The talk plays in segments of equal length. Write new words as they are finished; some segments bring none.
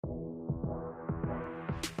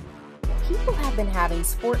People have been having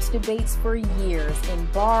sports debates for years in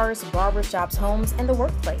bars, barbershops, homes, and the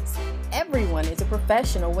workplace. Everyone is a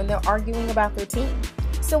professional when they're arguing about their team.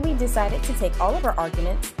 So we decided to take all of our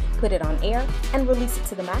arguments, put it on air, and release it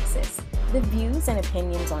to the masses. The views and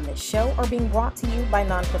opinions on this show are being brought to you by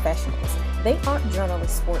non-professionals. They aren't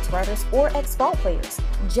journalists, sports writers, or ex-ball players,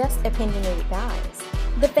 just opinionated guys.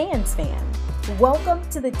 The Fans Fan. Welcome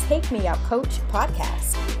to the Take Me Out Coach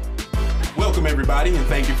podcast. Welcome, everybody, and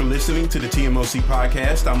thank you for listening to the TMOC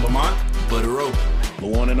podcast. I'm Lamont. Buttero. The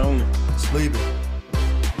one and only. Sleepy.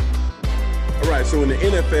 All right, so in the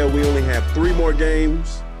NFL, we only have 3 more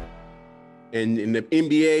games. And in the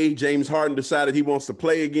NBA, James Harden decided he wants to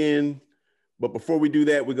play again. But before we do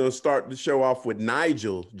that, we're going to start the show off with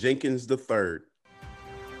Nigel Jenkins III.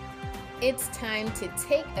 It's time to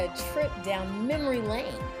take a trip down memory lane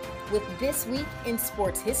with This Week in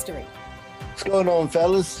Sports History. What's going on,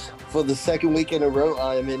 fellas? For the second week in a row,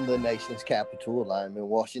 I am in the nation's capital. I am in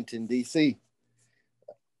Washington, D.C.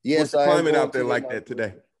 Yes, what's the climate out there like that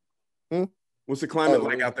today? What's the climate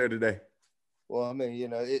like out there today? Well, I mean, you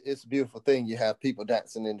know, it's a beautiful thing. You have people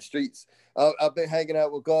dancing in the streets. I've been hanging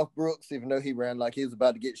out with Garth Brooks, even though he ran like he was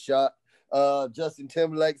about to get shot. Justin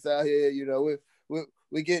Timberlake's out here. You know,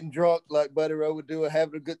 we're getting drunk like Buttero would do,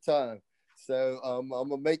 having a good time. So I'm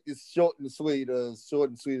gonna make this short and sweet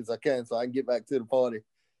as I can, so I can get back to the party.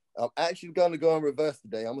 I'm actually gonna go in reverse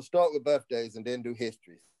today. I'm gonna start with birthdays and then do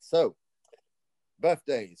history. So,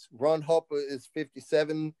 birthdays: Ron Harper is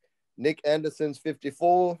 57, Nick Anderson's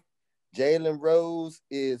 54, Jalen Rose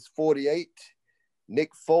is 48, Nick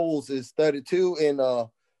Foles is 32, and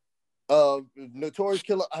notorious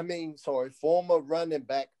killer. Former running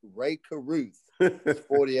back Ray Caruth is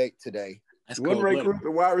 48 today. That's cool. Ray Caruth,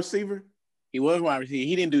 the wide receiver. He was wide receiver.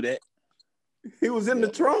 He didn't do that. He was in the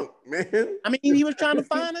trunk, man. I mean, he was trying to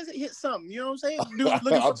find us, hit something. You know what I'm saying? Dude,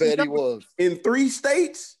 I bet he was. In 3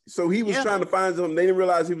 states? So he was trying to find something. They didn't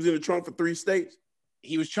realize he was in the trunk for 3 states?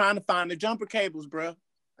 He was trying to find the jumper cables, bro.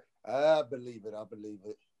 I believe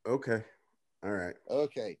it. Okay. All right.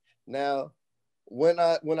 Okay. Now, when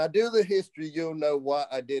I do the history, you'll know why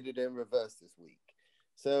I did it in reverse this week.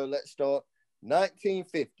 So let's start.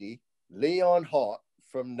 1950, Leon Hart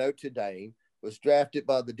from Notre Dame was drafted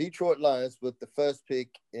by the Detroit Lions with the first pick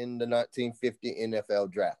in the 1950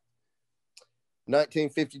 NFL draft.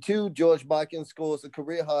 1952, George Mikan scores a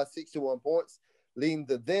career-high 61 points, leading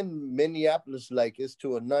the then Minneapolis Lakers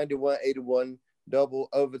to a 91-81 double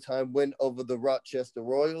overtime win over the Rochester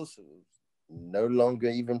Royals, no longer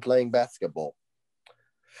even playing basketball.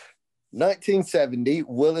 1970,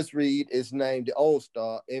 Willis Reed is named the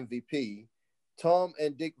All-Star MVP. Tom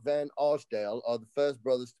and Dick Van Arsdale are the first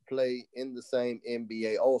brothers to play in the same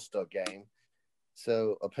NBA All-Star game.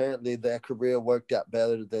 So apparently their career worked out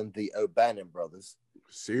better than the O'Bannon brothers.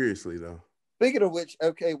 Seriously, though. Speaking of which,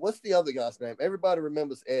 okay, what's the other guy's name? Everybody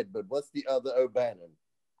remembers Ed, but what's the other O'Bannon?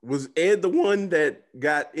 Was Ed the one that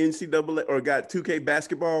got NCAA or got 2K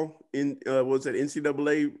basketball in, was that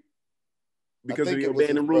NCAA because of the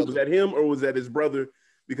O'Bannon rule? Was that him or was that his brother?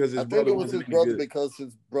 Because his brother was his brother, because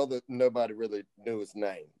his brother, nobody really knew his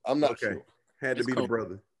name. I'm not sure. Had to be the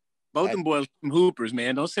brother. Both them boys some hoopers,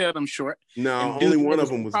 man. Don't sell them short. No, only one of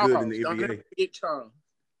them was good in the NBA. Charles.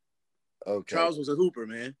 Okay. Charles was a hooper,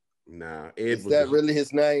 man. Nah, Ed is that really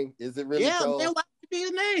his name? Is it really? Yeah, Charles? man. Why would it be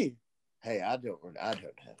his name? Hey, I don't have.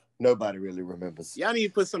 Nobody really remembers. Y'all need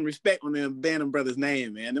to put some respect on them Bannon brothers'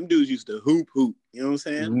 name, man. Them dudes used to hoop. You know what I'm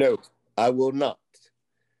saying? No, I will not.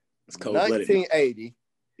 It's cold. 1980.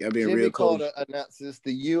 Y'all being Jimmy real cold. Carter announces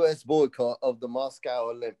the U.S. boycott of the Moscow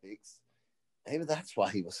Olympics. Maybe that's why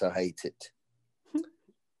he was so hated.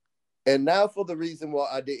 And now for the reason why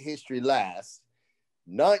I did history last.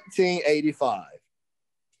 1985.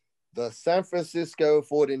 The San Francisco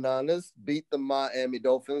 49ers beat the Miami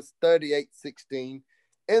Dolphins 38-16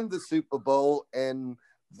 in the Super Bowl, and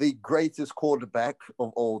the greatest quarterback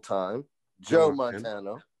of all time, Joe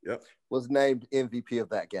Montana, was named MVP of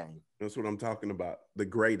that game. That's what I'm talking about. The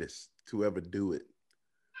greatest to ever do it.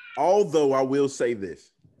 Although I will say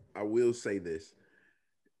this.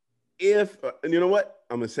 If, and you know what?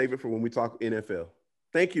 I'm going to save it for when we talk NFL.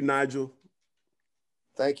 Thank you, Nigel.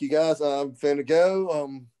 Thank you, guys. I'm finna go.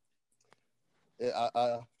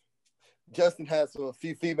 Justin has a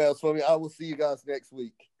few females for me. I will see you guys next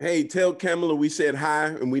week. Hey, tell Kamala we said hi,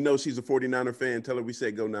 and we know she's a 49er fan. Tell her we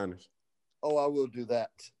said go Niners. Oh, I will do that.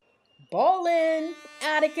 Ballin'.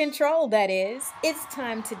 Out of control, that is. It's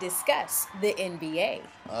time to discuss the NBA.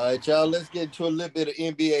 All right, y'all, let's get into a little bit of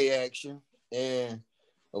NBA action. And,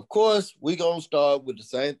 of course, we're going to start with the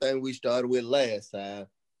same thing we started with last time,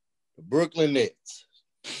 the Brooklyn Nets.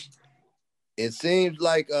 it seems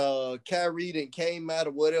like Kyrie then came out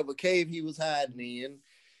of whatever cave he was hiding in,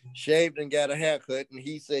 shaved and got a haircut, and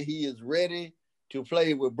he said he is ready to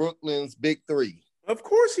play with Brooklyn's big three. Of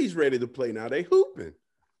course he's ready to play now. They hooping.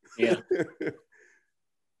 Yeah.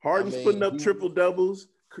 Harden's putting up triple doubles.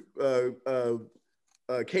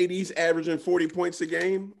 KD's averaging 40 points a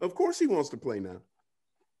game. Of course he wants to play now.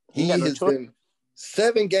 He has been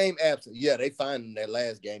 7-game absent. Yeah, they fined him that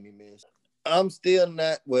last game he missed. I'm still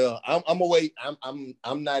not. Well, I'm gonna wait.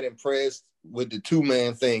 I'm not impressed with the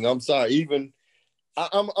 2-man thing. I'm sorry.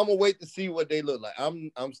 I'm gonna wait to see what they look like.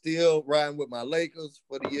 I'm still riding with my Lakers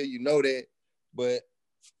for the year. You know that, but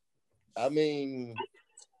I mean,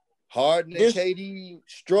 Harden and KD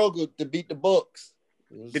struggled to beat the Bucks.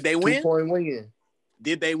 Did they win? 2-point win.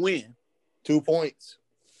 Did they win? 2 points.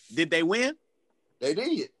 Did they win? They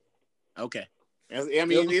did. Okay. I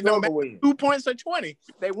mean, it don't matter 2 points or 20.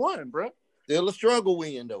 They won, bro. Still a struggle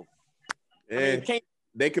win, though. And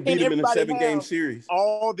they could beat them in a 7-game series.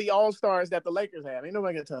 All the all-stars that the Lakers have. Ain't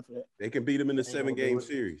nobody got time for that. They can beat them in a 7-game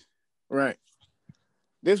series. Right.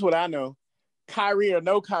 This is what I know. Kyrie or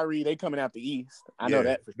no Kyrie, they coming out the East. I know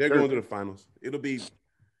that for they're sure. going to the finals. It'll be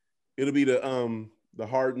the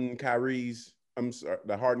Harden Kyries. I'm sorry,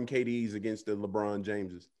 the Harden KDs against the LeBron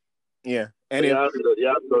Jameses. Yeah. And y'all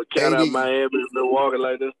go count out Miami and Milwaukee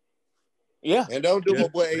like this. Yeah. And don't do my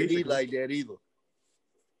boy AD like that either.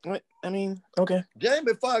 I mean, okay.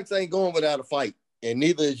 Jamie Foxx ain't going without a fight, and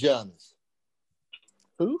neither is Giannis.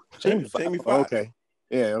 Who? Jamie Foxx. Okay.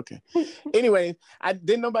 Yeah, okay. Anyway, I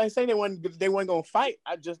didn't nobody say they weren't gonna fight.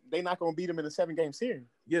 They not gonna beat them in a 7-game series.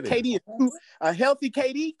 Yeah, KD is a healthy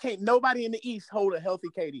KD. Can't nobody in the East hold a healthy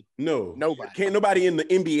KD. No. Nobody. Can't nobody in the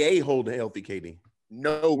NBA hold a healthy KD.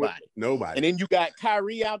 Nobody. And then you got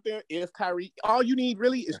Kyrie out there. If Kyrie, all you need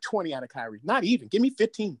really is 20 out of Kyrie. Not even. Give me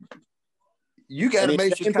 15. You got to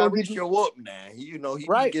make sure Kyrie show up now. You know, he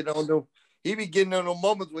be getting on those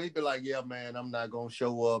moments where he be like, yeah, man, I'm not going to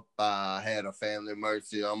show up. I had a family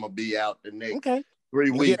emergency. I'm going to be out the next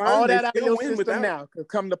 3 weeks. Get all that out of your system now.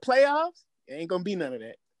 Come the playoffs, it ain't going to be none of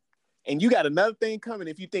that. And you got another thing coming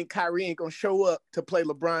if you think Kyrie ain't going to show up to play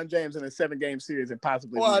LeBron James in a 7-game series and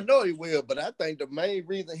possibly Well, I know he will, but I think the main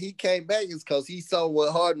reason he came back is because he saw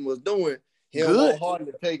what Harden was doing. He want Harden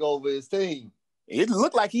to take over his team. It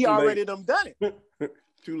looked like he already done it.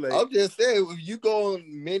 Too late. I'm just saying, if you go on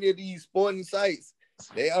many of these sporting sites,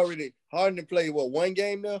 Harden played, 1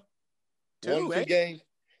 game now? 2 games?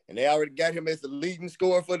 And they already got him as the leading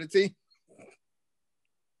scorer for the team.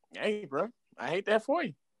 Hey, bro, I hate that for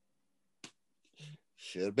you.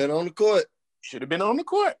 Should have been on the court. Should have been on the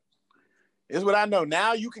court. Is what I know.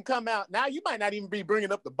 Now you can come out. Now you might not even be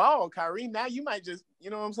bringing up the ball, Kyrie. Now you might just, you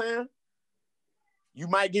know what I'm saying? You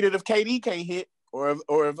might get it if KD can't hit, or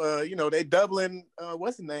if they doubling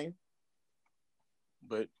what's his name.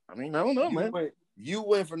 But I mean, I don't know, man. You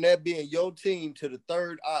went from that being your team to the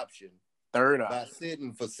third option. By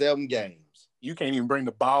sitting for 7 games. You can't even bring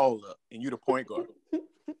the ball up, and you the point guard.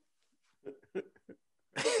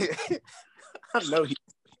 I know he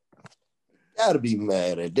gotta be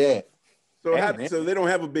mad at that. So they don't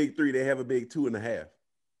have a big 3; they have a big 2.5. Right.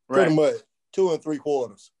 Pretty much 2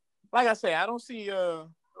 3/4. Like I say, I don't see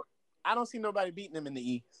nobody beating them in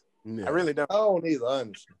the East. No. I really don't. I don't either,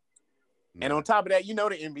 honestly. And on top of that, the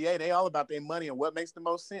NBA, they all about their money and what makes the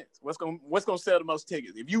most sense. What's gonna sell the most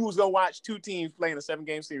tickets? If you was gonna watch 2 teams playing a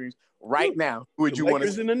 7-game series right now, who would you want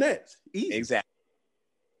to see? In the Nets. Easy. Exactly.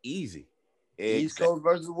 Easy. East Coast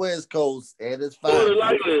versus West Coast, and it's fine. More than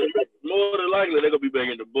likely, they're gonna be back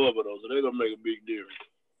in the bubble though, so they're gonna make a big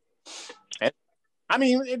difference. I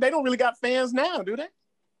mean, they don't really got fans now, do they?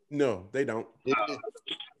 No, they don't.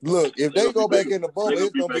 Look, if they go back in the bubble,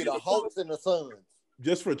 it's gonna be the Hawks and the Suns.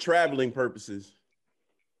 Just for traveling purposes,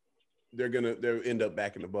 they'll end up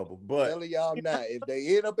back in the bubble. But telling y'all now, if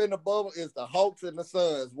they end up in the bubble, it's the Hawks and the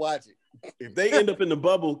Suns. Watch it. If they end up in the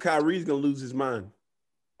bubble, Kyrie's gonna lose his mind.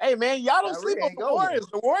 Hey man, y'all don't sleep on the Warriors.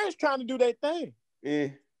 The Warriors trying to do their thing.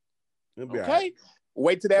 Okay. Right.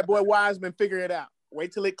 Wait till that boy Wiseman figure it out.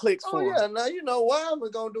 Wait till it clicks for him. Oh yeah, now Wiseman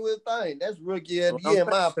gonna do his thing. That's rookie of the year, in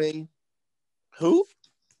my opinion. Who?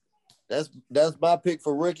 That's my pick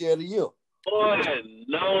for rookie of the year. Boy,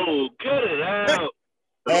 no, cut it out.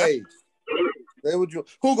 Hey,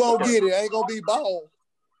 who gonna get it? Ain't gonna be Ball.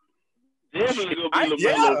 Definitely gonna be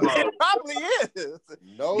LaMelo Ball. It probably is.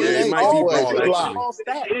 No, it ain't always.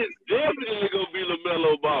 It's definitely gonna be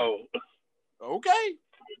LaMelo Ball. Okay.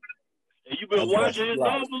 And you been watching his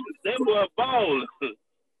numbers? That boy balling.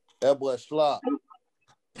 That boy slop.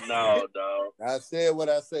 No, dog. I said what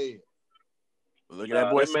I said. Look at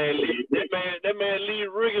that boy. That man lead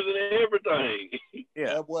rookies and everything.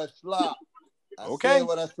 Yeah. That boy slop. Okay. Said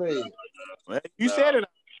what I said. Well, you said it.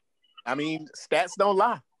 I mean, stats don't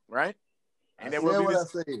lie, right? And I said what I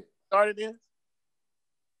said. Started this.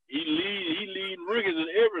 He lead rookies in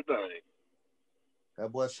everything.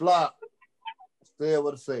 That boy Slop said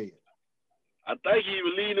what I said. I think he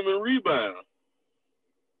even leading them in rebound.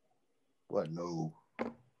 What? No.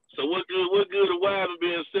 So what good of Wiseman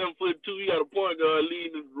being 7'2"? He got a point guard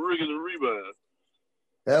leading the rookies in rebound.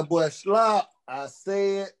 That boy Slop. I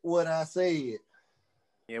said what I said.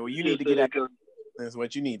 Yeah, well, you need to get that. That's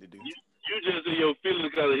what you need to do. You just in your feelings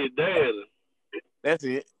because of his dad. That's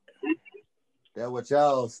it. That's what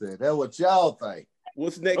y'all said. That's what y'all think.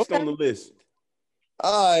 What's next on the list?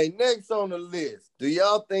 All right, next on the list. Do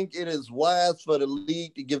y'all think it is wise for the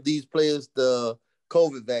league to give these players the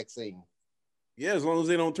COVID vaccine? Yeah, as long as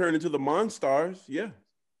they don't turn into the Monstars, yeah.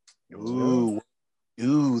 Ooh,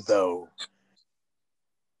 though.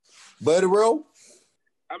 Buddy Rowe?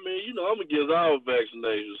 I mean, you know, I'm against all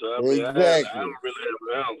vaccinations. So I mean, exactly. I don't really have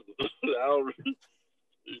an answer.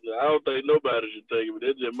 I don't think nobody should take it, but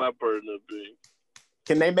that's just my personal opinion.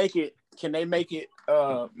 Can they make it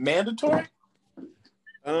mandatory?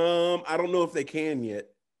 I don't know if they can yet.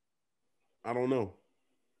 I don't know.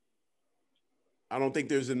 I don't think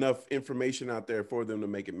there's enough information out there for them to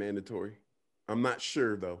make it mandatory. I'm not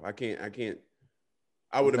sure though. I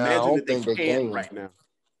would imagine that they can right now.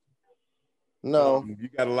 No. You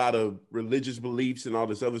got a lot of religious beliefs and all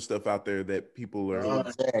this other stuff out there that people are.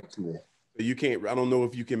 Exactly. You can't. I don't know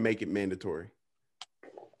if you can make it mandatory.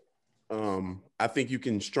 I think you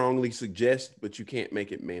can strongly suggest, but you can't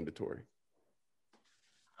make it mandatory.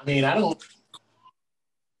 I mean, I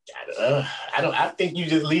think you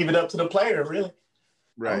just leave it up to the player, really.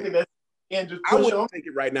 Right. I think that's, I wouldn't take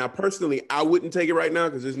it right now. Personally, I wouldn't take it right now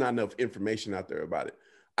because there's not enough information out there about it.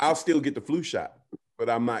 I'll still get the flu shot, but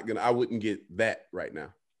I wouldn't get that right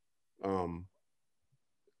now. I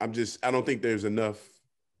don't think there's enough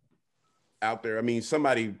out there. I mean,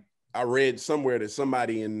 I read somewhere that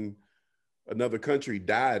somebody in another country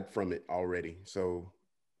died from it already. So,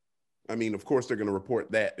 I mean, of course they're going to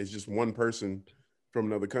report that. It's just one person from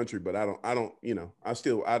another country, but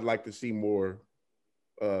I'd like to see more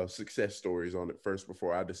success stories on it first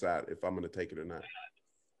before I decide if I'm going to take it or not.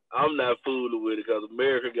 I'm not fooling with it because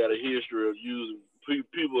America got a history of using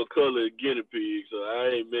people of color as guinea pigs, so I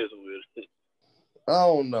ain't messing with it. I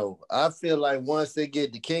don't know. I feel like once they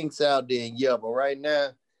get the kinks out there, yeah, but right now,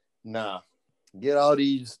 nah. Get all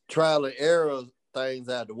these trial and error things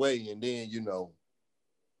out the way, and then,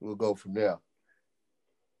 we'll go from there.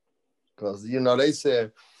 Because, they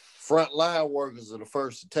said frontline workers are the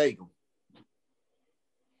first to take them.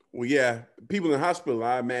 Well, yeah, people in the hospital,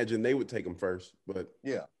 I imagine they would take them first, but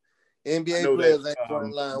yeah, NBA players ain't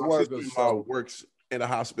frontline workers. So works in a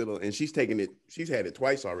hospital, and she's taken it. She's had it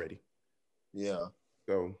twice already. Yeah.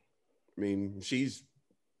 So, I mean, she's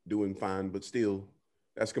doing fine, but still,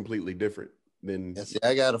 that's completely different than. See,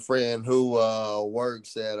 I got a friend who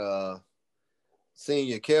works at a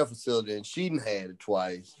senior care facility, and she had it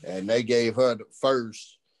twice, and they gave her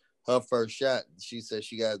her first shot. She said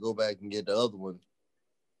she got to go back and get the other one.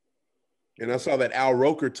 And I saw that Al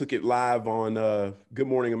Roker took it live on Good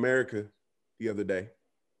Morning America the other day.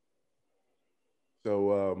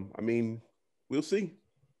 So, I mean, we'll see.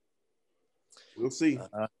 We'll see.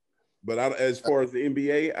 But as far as the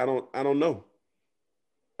NBA, I don't know.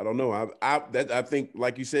 I don't know. I think,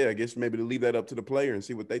 like you said, I guess maybe to leave that up to the player and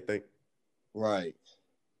see what they think. Right.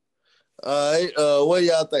 All right. What do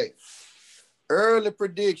y'all think? Early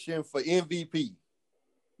prediction for MVP.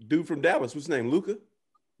 Dude from Dallas, what's his name? Luka?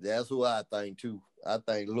 That's who I think too. I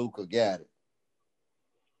think Luka got it.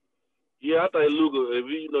 Yeah, I think Luka, if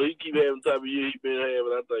he keep having the type of year he been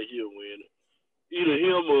having, I think he'll win it. Either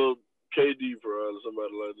him or KD or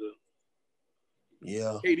somebody like that.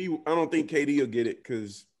 Yeah. KD, I don't think KD will get it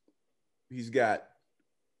because he's got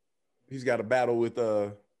a battle with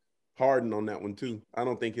Harden on that one too. I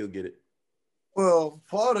don't think he'll get it. Well,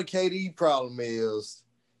 part of KD problem is,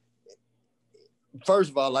 first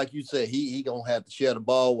of all, like you said, he gonna have to share the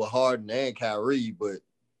ball with Harden and Kyrie. But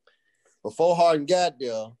before Harden got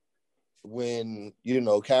there, when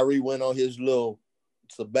Kyrie went on his little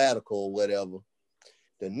sabbatical or whatever,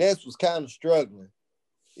 the Nets was kind of struggling.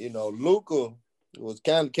 Luka was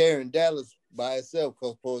kind of carrying Dallas by itself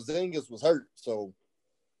because Porzingis was hurt. So,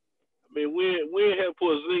 I mean, when have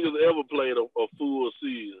Porzingis ever played a full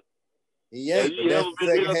season? He ain't. But that's the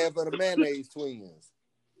second half of the Mayonnaise twins.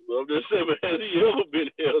 Well, I'm just saying, has he ever been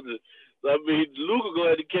healthy? I mean, Luka going to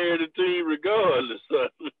have to carry the team regardless.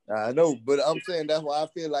 I know, but I'm saying that's why I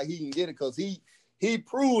feel like he can get it because he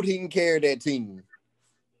proved he can carry that team.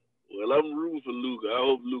 Well, Well, I'm rooting for Luka. I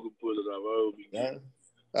hope Luka pull it off. I hope he can.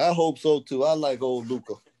 I hope so too. I like old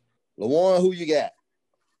Luka. LaJuan, who you got?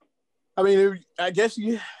 I mean, I guess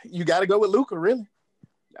you got to go with Luka, really.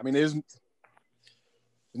 I mean, there's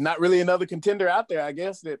not really another contender out there, I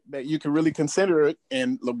guess, that you can really consider it.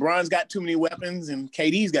 And LeBron's got too many weapons, and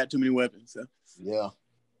KD's got too many weapons. So. Yeah.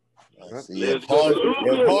 See, Let's if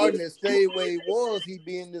go. Harden stayed where he was, he'd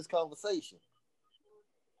be in this conversation.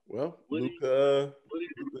 Well, Luka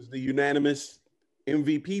was the unanimous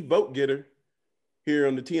MVP vote getter here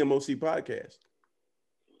on the TMOC podcast.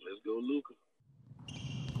 Let's go, Luka.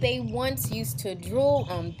 They once used to drool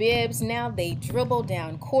on bibs, now they dribble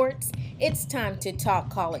down courts. It's time to talk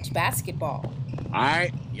college basketball. All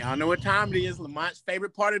right, y'all know what time it is. Lamont's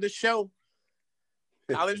favorite part of the show,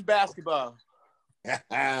 college basketball.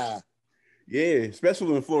 Yeah,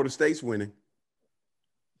 especially when Florida State's winning.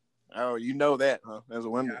 Oh, you know that, huh? That's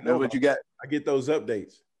one. Yeah, That's what you got. I get those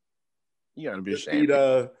updates. You gotta be Just ashamed.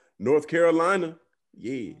 beat North Carolina.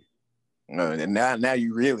 Yeah. No, and now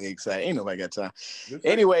you really excited. Ain't nobody got time.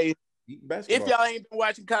 Anyway, if y'all ain't been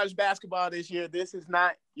watching college basketball this year, this is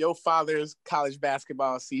not your father's college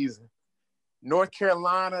basketball season. North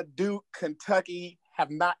Carolina, Duke, Kentucky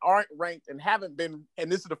aren't ranked and haven't been. And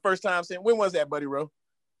this is the first time since when was that, Buddy Rowe?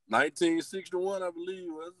 1961, I believe.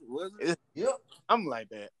 Was it? Yep. I'm like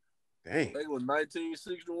that. Dang. I think it was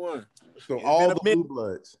 1961. So It's all been the a Blue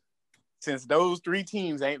Bloods. Since those three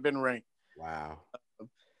teams ain't been ranked. Wow.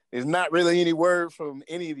 There's not really any word from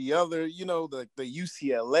any of the other, the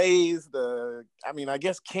UCLAs, I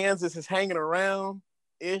guess Kansas is hanging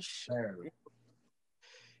around-ish.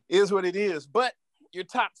 Is what it is. But your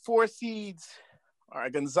top 4 seeds are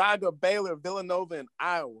Gonzaga, Baylor, Villanova, and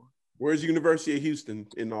Iowa. Where's the University of Houston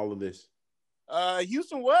in all of this?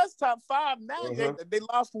 Houston was top 5. Now they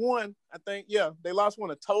lost one, I think. Yeah, they lost one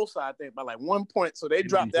to Tulsa, I think, by like 1 point. So they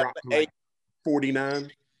dropped that to 8.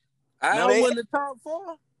 49. Iowa in the top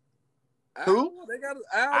 4? Who? They got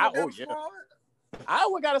Iowa got a squad.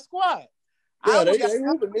 Iowa got a squad. Yeah, they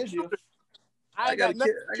hooping this year. I gotta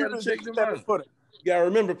check them out. You gotta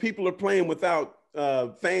remember, people are playing without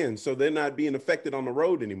fans, so they're not being affected on the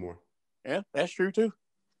road anymore. Yeah, that's true too.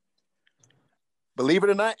 Believe it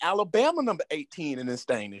or not, Alabama number 18 in this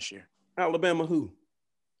thing this year. Alabama who?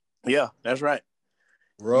 Yeah, that's right.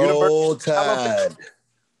 Roll Tide.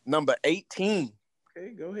 Number 18.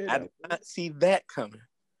 Okay, go ahead. I did not see that coming.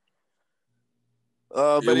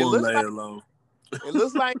 But it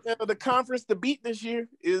looks like the conference to beat this year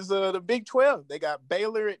is the Big 12. They got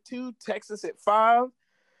Baylor at 2, Texas at 5,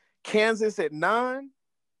 Kansas at 9,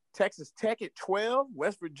 Texas Tech at 12,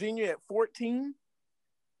 West Virginia at 14.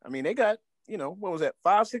 I mean, they got, what was that,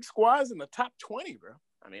 5-6 squads in the top 20, bro.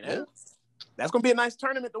 I mean, that's going to be a nice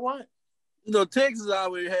tournament to watch. Texas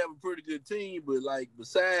always have a pretty good team, but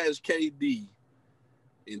besides KD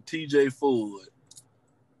and TJ Ford,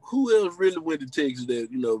 who else really went to Texas that,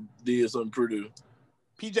 did something pretty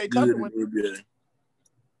PJ Tucker went.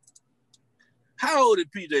 How old is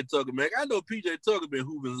PJ Tucker, man? I know PJ Tucker been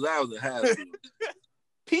hooping since I was in high school.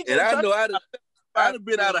 And I know I'd have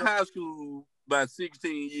been out of high school by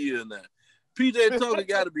 16 years now. PJ Tucker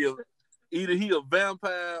got to be either he a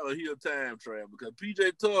vampire or he a time traveler, because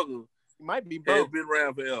PJ Tucker might be both. Has been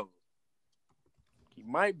around forever. He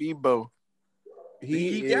might be both.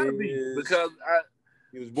 He got to be, because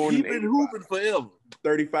he was born. He's been hooping forever.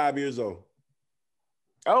 35 years old.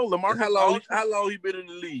 Oh, Lamar. How long he been in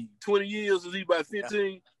the league? 20 years? Is he about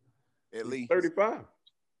 15? Yeah. At least 35.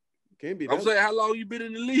 Can't be. I'm saying, how long you been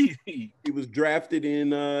in the league? He was drafted in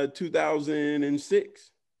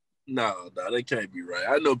 2006. No, that can't be right.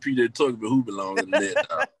 I know PJ Tucker been hooping longer than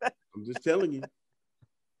that. I'm just telling you.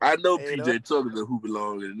 I know PJ Tucker been hooping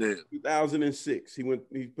longer than that. 2006. He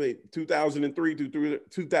played 2003 to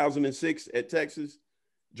 2006 at Texas.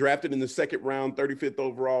 Drafted in the second round, 35th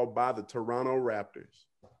overall by the Toronto Raptors.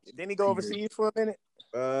 Didn't he go overseas for a minute?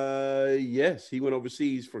 Yes, he went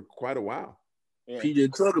overseas for quite a while. Yeah.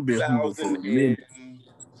 PJ Tucker been hooping for a minute.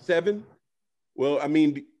 2007. Well, I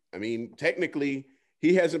mean, technically,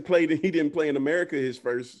 he hasn't played. He didn't play in America his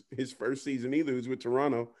first season either. He was with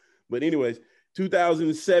Toronto. But anyways,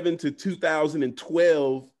 2007 to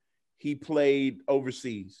 2012, he played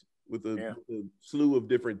overseas with a slew of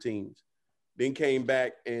different teams. Then came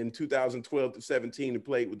back in 2012 to 17 and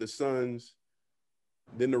played with the Suns,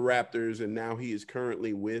 then the Raptors, and now he is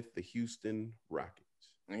currently with the Houston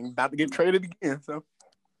Rockets. He's about to get traded again. So,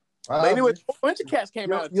 but anyway, a bunch of cats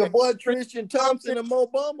came out. Your boy Tristan Thompson and Mo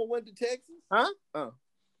Bamba went to Texas. Huh?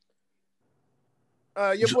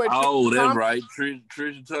 Your boy. That's right.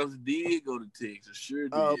 Tristan Thompson did go to Texas. Sure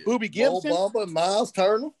did. Boobie Gibson. Mo Bamba, Miles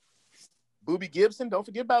Turner. Boobie Gibson. Don't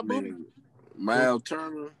forget about Boobie. Miles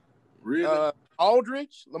Turner. Really?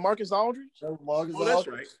 Aldridge. LaMarcus Aldridge. That's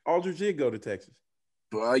right. Aldridge did go to Texas.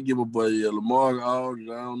 But I give a boy Lamar Aldridge.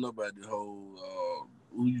 I don't know about the whole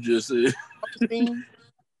who you just said.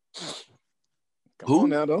 Come on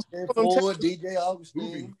now, don't Ford, DJ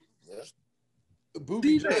Augustine.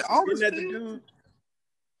 Boobie DJ Augustine.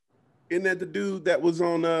 Isn't that the dude that was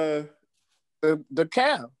on the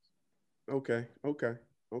Cavs? Okay.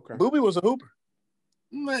 Boobie was a hooper.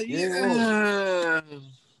 Yeah.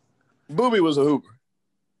 Boobie was a hooper.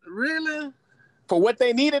 Really? For what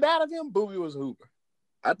they needed out of him, Boobie was a hooper.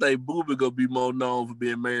 I think Boobie gonna be more known for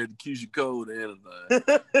being married to Keisha Cole than anything.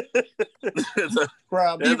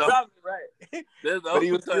 Probably right. That's the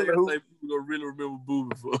only thing I think people gonna really remember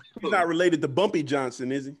Boobie for. He's not related to Bumpy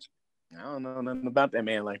Johnson, is he? I don't know nothing about that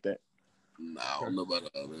man like that. No, I don't know about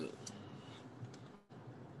all that.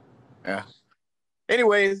 Yeah.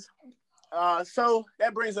 Anyways, so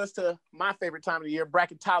that brings us to my favorite time of the year,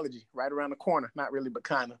 bracketology, right around the corner. Not really, but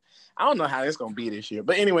kind of. I don't know how it's going to be this year.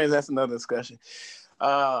 But anyways, that's another discussion.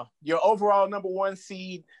 Your overall number 1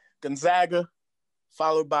 seed, Gonzaga,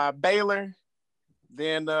 followed by Baylor.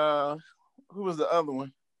 Then who was the other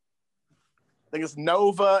one? I think it's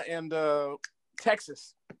Nova and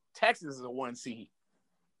Texas. Texas is a 1 seed.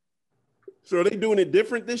 So are they doing it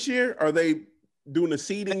different this year? Are they doing the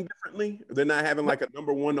seeding differently? They're not having like a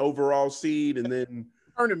number 1 overall seed and then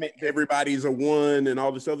tournament everybody's a 1 and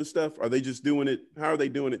all this other stuff? Are they just doing it? How are they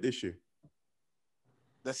doing it this year?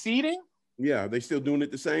 The seeding? Yeah, are they still doing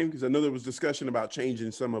it the same? Because I know there was discussion about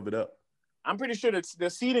changing some of it up. I'm pretty sure that the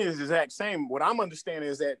seeding is the exact same. What I'm understanding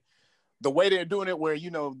is that the way they're doing it where,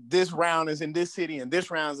 this round is in this city and this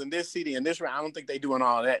round's in this city and this round, I don't think they're doing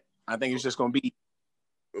all that. I think it's just going to be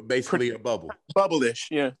basically a bubble. Bubble-ish,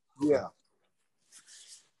 yeah. Yeah.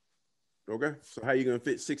 Okay. So how you going to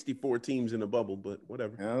fit 64 teams in a bubble, but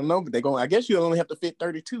whatever. I don't know, but I guess you only have to fit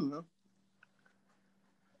 32, huh?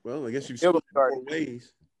 Well, I guess you've seen 4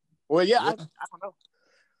 ways. Well, yeah. I don't know.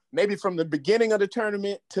 Maybe from the beginning of the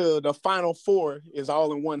tournament to the final 4 is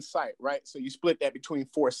all in one site, right? So you split that between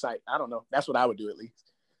 4 sites. I don't know. That's what I would do at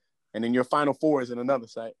least. And then your final 4 is in another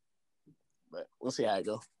site. But we'll see how it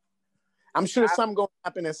goes. I'm sure something going to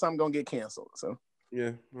happen and something going to get canceled. So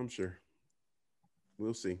yeah, I'm sure.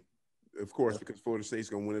 We'll see. Of course, because Florida State's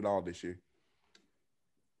going to win it all this year.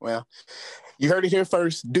 Well, you heard it here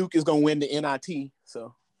first. Duke is going to win the NIT.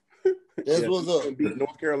 So that's what's up. Beat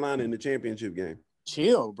North Carolina in the championship game.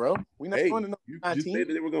 Chill, bro. We're not going to the NIT. You said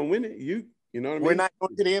that they were going to win it. You know what I mean? We're not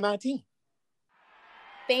going to the NIT.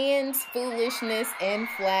 Fans, foolishness, and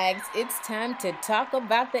flags. It's time to talk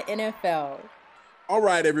about the NFL. All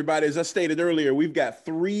right, everybody. As I stated earlier, we've got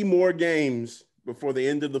 3 more games before the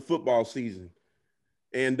end of the football season.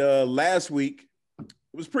 And last week, it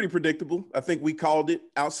was pretty predictable. I think we called it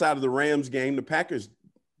outside of the Rams game. The Packers,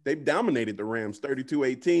 they dominated the Rams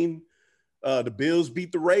 32-18. The Bills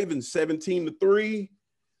beat the Ravens 17-3.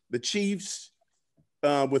 The Chiefs,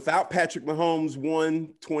 without Patrick Mahomes,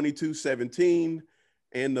 won 22-17.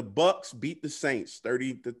 And the Bucks beat the Saints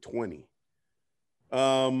 30-20.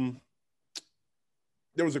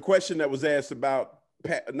 There was a question that was asked about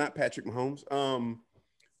not Patrick Mahomes.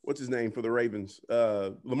 What's his name for the Ravens?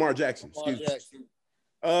 Lamar Jackson. Is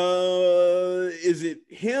it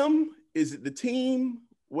him? Is it the team?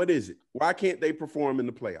 What is it? Why can't they perform in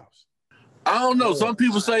the playoffs? I don't know. Some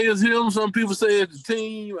people say it's him. Some people say it's the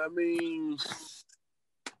team. I mean,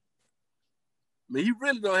 he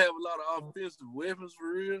really don't have a lot of offensive weapons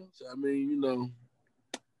for real. So, I mean,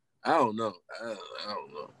 I don't know. I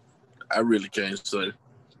don't know. I really can't say.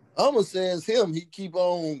 I'm going to say it's him. He keep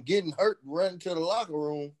on getting hurt and running to the locker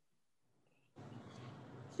room.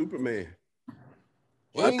 Superman.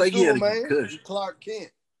 Well, I think he had a concussion. Clark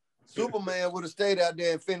Kent. Superman would have stayed out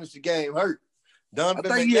there and finished the game hurt. I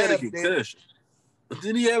think he had a concussion.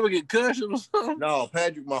 Did he have a concussion or something? No,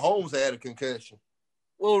 Patrick Mahomes had a concussion.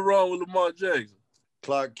 What was wrong with Lamar Jackson?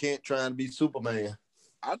 Clark Kent trying to be Superman.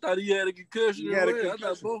 I thought he had a concussion. He had a concussion. I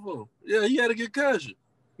thought both of them. Yeah, he had a concussion.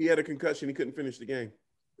 He had a concussion. He couldn't finish the game.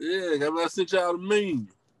 Yeah, I sent y'all the meme.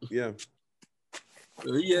 Yeah.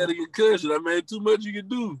 He had a concussion. I mean, too much you could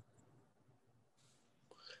do.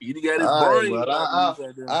 He got his brain. Well,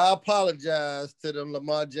 I apologize to them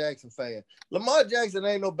Lamar Jackson fans. Lamar Jackson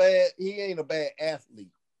ain't no bad. He ain't a bad athlete.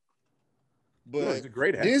 But no, he's a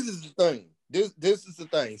great athlete. This is the thing. This is the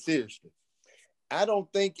thing. Seriously, I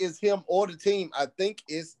don't think it's him or the team. I think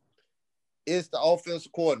it's the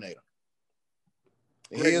offensive coordinator.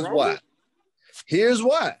 Here's why. Here's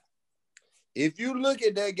why. If you look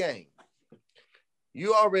at that game,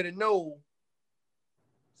 you already know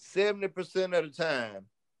 70% of the time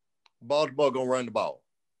Baltimore gonna run the ball.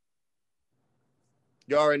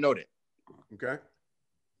 You already know that. Okay.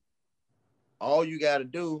 All you got to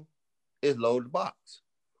do is load the box.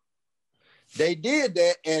 They did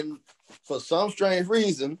that, and for some strange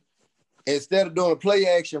reason, instead of doing a play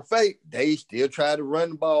action fake, they still tried to run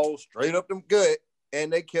the ball straight up them gut,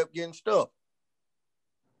 and they kept getting stuck.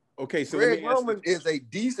 Okay, so Greg Roman is a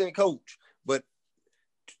decent coach, but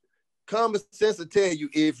common sense will tell you,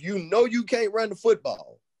 if you know you can't run the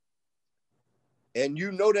football, and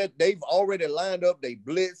you know that they've already lined up, they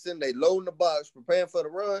blitzing, they loading the box, preparing for the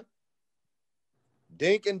run,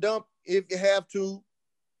 dink and dump if you have to,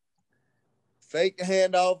 fake the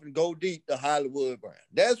handoff and go deep to Hollywood Brown.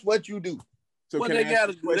 That's what you do. So what they got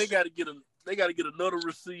to do, they got to get another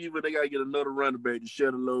receiver. They got to get another running back to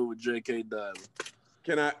share the load with J.K. Dobbins.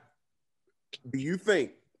 Do you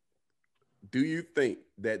think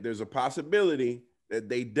that there's a possibility that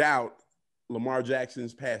they doubt Lamar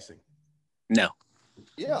Jackson's passing? No.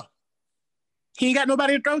 Yeah. He ain't got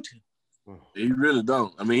nobody to throw to. He really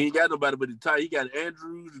don't. I mean, he ain't got nobody but the tight. He got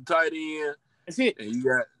Andrews, the tight end. That's it.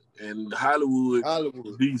 And Hollywood.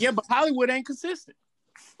 Yeah, but Hollywood ain't consistent.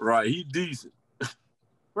 Right. He decent.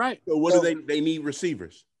 Right. So what do they need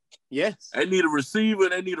receivers? Yes. They need a receiver.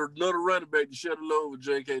 They need another running back to share the load with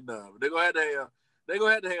J.K. Dobbins. They're gonna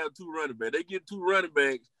have to have two running backs. They get two running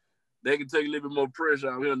backs, they can take a little bit more pressure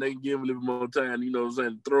out here, and they can give them a little bit more time, you know what I'm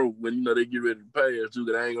saying, to throw when, you know, they get ready to pass too,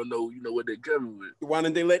 because I ain't gonna know, you know, what they're coming with. Why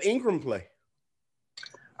didn't they let Ingram play?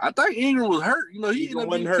 I think Ingram was hurt. You know, he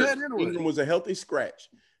wasn't hurt. Anyway. Ingram was a healthy scratch.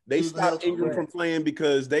 They stopped Ingram from playing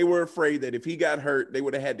because they were afraid that if he got hurt, they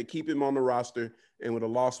would have had to keep him on the roster and would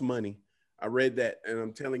have lost money. I read that, and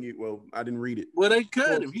I'm telling you, well, I didn't read it. Well, they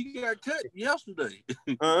cut him. He got cut yesterday.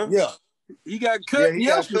 Yeah. He got cut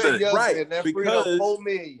yesterday. Right, because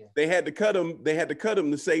they had to cut him. They had to cut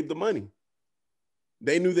him to save the money.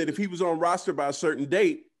 They knew that if he was on roster by a certain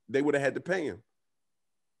date, they would have had to pay him.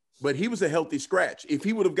 But he was a healthy scratch. If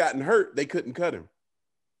he would have gotten hurt, they couldn't cut him.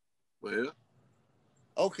 Well,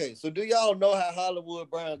 okay. So do y'all know how Hollywood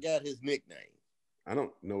Brown got his nickname? I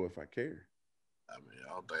don't know if I care. I mean,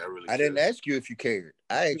 I don't think I really. I didn't ask you if you cared.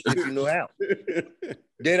 I asked you if you knew how.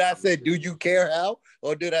 Did I say, do you care how?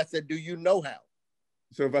 Or did I say, do you know how?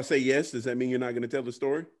 So if I say yes, does that mean you're not going to tell the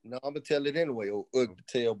story? No, I'm going to tell it anyway,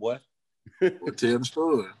 Patel boy. Well, tell the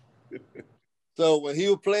story. So when he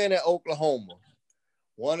was playing at Oklahoma,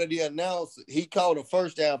 one of the announcers, he called a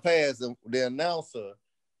first down pass, and the announcer,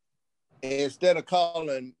 instead of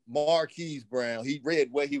calling Marquise Brown, he read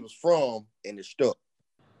where he was from, and it stuck.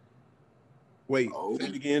 Wait, say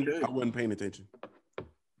it again. I wasn't paying attention.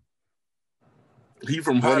 He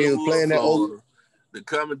from Hollywood, Florida. The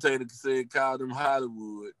commentator called him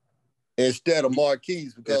Hollywood instead of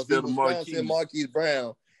Marquise, because he was pronouncing Marquise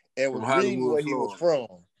Brown and was reading where he was from,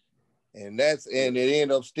 and it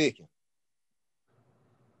ended up sticking.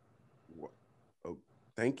 Oh,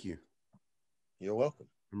 thank you. You're welcome.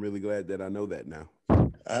 I'm really glad that I know that now.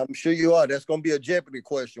 I'm sure you are. That's going to be a Jeopardy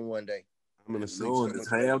question one day. I'm going to see. It's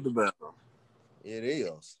half the battle. It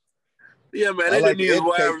is. Yeah, man. They need a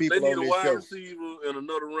wide receiver and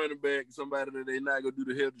another running back, somebody that they're not gonna do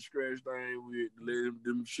the healthy scratch thing with, let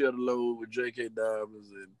them share the load with J.K. Dobbins.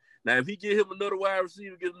 And now, if he get him another wide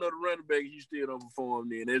receiver, get another running back, he still don't perform.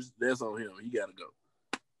 Then that's on him. He got to go.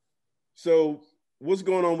 So, what's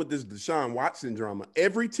going on with this Deshaun Watson drama?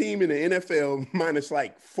 Every team in the NFL, minus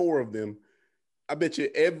like 4 of them, I bet you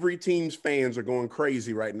every team's fans are going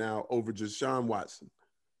crazy right now over Deshaun Watson.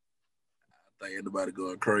 I think anybody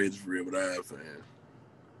going crazy for real, but I am fan.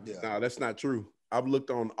 Yeah. No, that's not true. I've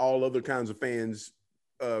looked on all other kinds of fans,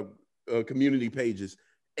 community pages.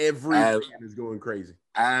 Every fan is going crazy.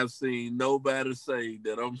 I've seen nobody say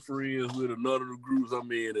that I'm friends with another of the groups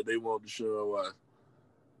I'm in that they want Deshaun Watson.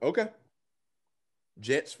 Okay.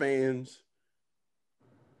 Jets fans,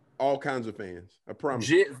 all kinds of fans. I promise.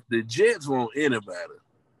 The Jets want anybody.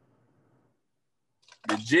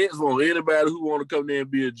 The Jets want anybody who want to come there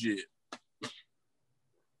and be a Jet.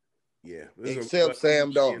 Yeah. Except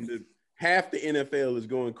Sam Darnold. Half the NFL is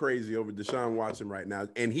going crazy over Deshaun Watson right now,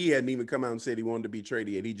 and he hadn't even come out and said he wanted to be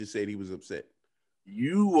traded yet. He just said he was upset.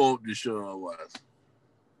 You want Deshaun Watson?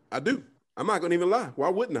 I do. I'm not going to even lie. Why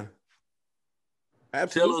wouldn't I?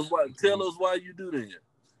 Absolutely. Tell us why you do that.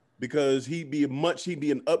 Because he'd be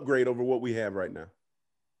an upgrade over what we have right now.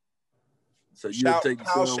 So you take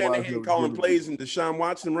Kyle Shanahan calling plays and Deshaun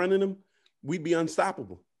Watson running them, we'd be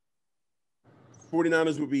unstoppable.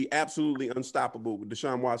 49ers would be absolutely unstoppable with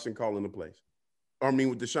Deshaun Watson calling the plays.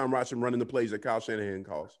 With Deshaun Watson running the plays that Kyle Shanahan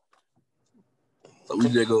calls. So we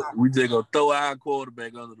just go throw our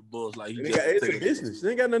quarterback under the bus like it's a business. It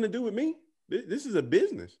ain't got nothing to do with me. This is a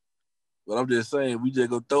business. But I'm just saying, we just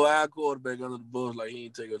go throw our quarterback under the bus like he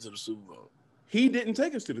ain't take us to the Super Bowl. He didn't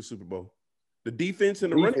take us to the Super Bowl. The defense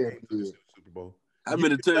and the running game took us to the Super Bowl. How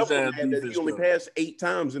many touchdowns he only passed 8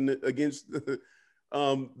 times against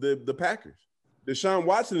the Packers. Deshaun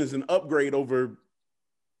Watson is an upgrade over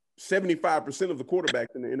 75% of the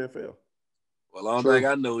quarterbacks in the NFL. Well, the only thing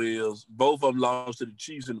I know is both of them lost to the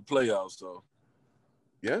Chiefs in the playoffs. So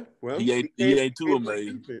yeah, well, he ain't too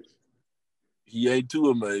amazing. He ain't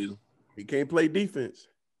too amazing. He can't play defense.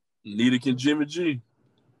 Neither can Jimmy G.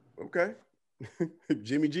 Okay. If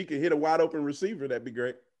Jimmy G can hit a wide open receiver, that'd be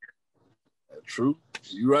great. True.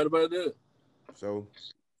 You right about that. So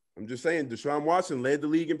I'm just saying, Deshaun Watson led the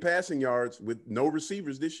league in passing yards with no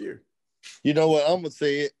receivers this year. You know what? I'm going to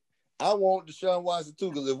say it. I want Deshaun Watson too,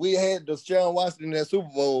 because if we had Deshaun Watson in that Super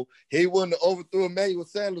Bowl, he wouldn't have overthrew Emmanuel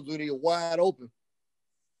Sanders when he was wide open.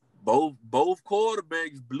 Both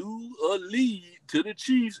quarterbacks blew a lead to the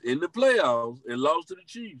Chiefs in the playoffs and lost to the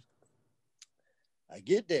Chiefs. I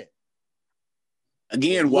get that.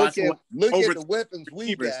 Again, look Watson at the weapons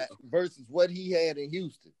we got versus what he had in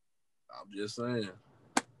Houston. I'm just saying.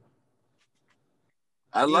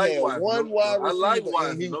 I like Watson. One wide receiver I like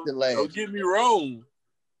Watson. in Houston last Don't get me wrong.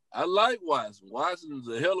 I like Watson. Watson is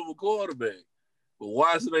a hell of a quarterback. But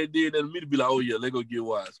Watson ain't did that to me to be like, oh, yeah, let's go get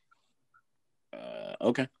Watson.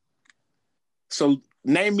 Okay. So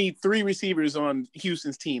name me 3 receivers on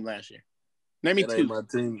Houston's team last year. Name me 2. Ain't my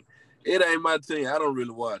team. It ain't my team. I don't really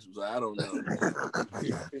watch them, so I don't know.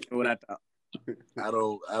 What I thought. I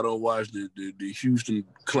don't watch the Houston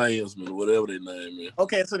Klansmen or whatever their name is.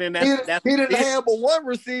 Okay, so then he didn't have but one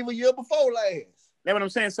receiver year before last. That's what I'm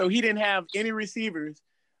saying. So he didn't have any receivers,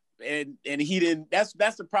 and he didn't. That's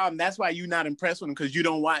the problem. That's why you're not impressed with him, because you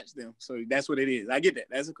don't watch them. So that's what it is. I get that.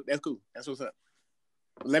 That's cool. That's what's up.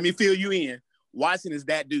 Let me fill you in. Watson is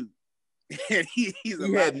that dude. And he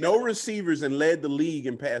had no receivers and led the league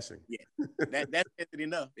in passing. Yeah, that says it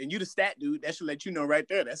enough. And you the stat dude. That should let you know right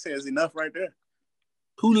there. That says enough right there.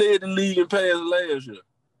 Who led the league in passing last year?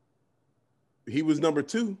 He was number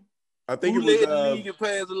 2. I think Who it was led the league in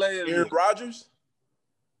passing last year? Aaron Rodgers.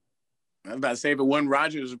 I was about to say if it wasn't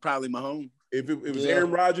Rodgers, it was probably Mahomes. If it was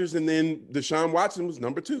Aaron Rodgers, and then Deshaun Watson was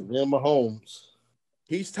number 2. Yeah, Mahomes.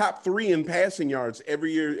 He's top 3 in passing yards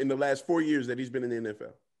every year in the last 4 years that he's been in the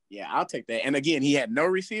NFL. Yeah, I'll take that. And again, he had no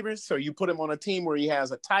receivers, so you put him on a team where he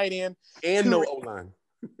has a tight end and no O-line.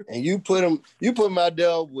 And you put him out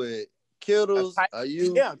there with Kittles, and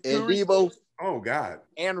Debo. Oh God!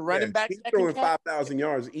 And running back. He's throwing 5,000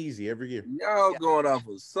 yards easy every year. Y'all going off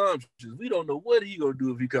assumptions. We don't know what he gonna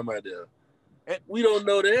do if he come out there. We don't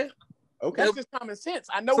know that. Okay, that's just common sense.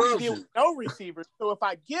 I know he did with no receivers, so if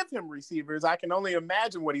I give him receivers, I can only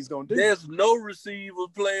imagine what he's gonna do. There's no receivers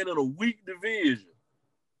playing in a weak division.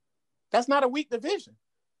 That's not a weak division.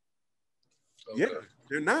 Okay. Yeah,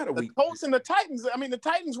 they're not a weak. The Colts and the Titans. I mean, the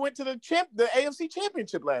Titans went to the AFC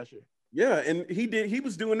Championship last year. Yeah, and he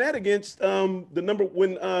was doing that against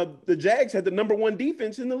the Jags had the number 1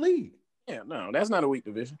 defense in the league. Yeah, no, that's not a weak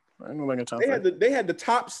division. I know like they had the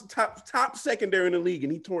top secondary in the league,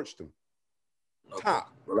 and he torched them. Okay.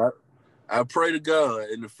 Top. Well, I pray to God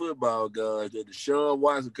and the football gods that Deshaun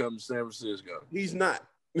Watson comes to San Francisco. He's not.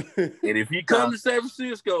 And if he comes to San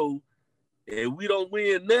Francisco and we don't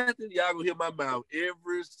win nothing, y'all gonna hear my mouth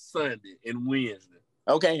every Sunday and Wednesday.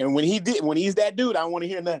 Okay, and when he's that dude, I don't want to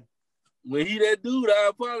hear nothing. When he that dude, I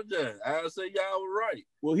apologize. I'll say y'all were right.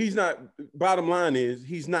 Well, he's not. Bottom line is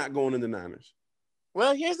he's not going in the Niners.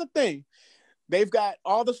 Well, here's the thing. They've got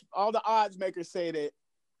all the odds makers say that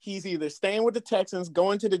he's either staying with the Texans,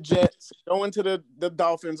 going to the Jets, going to the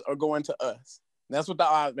Dolphins, or going to us. That's what the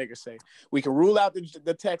odds makers say. We can rule out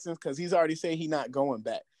the Texans because he's already said he's not going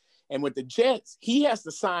back. And with the Jets, he has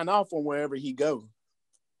to sign off on wherever he goes.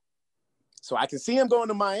 So I can see him going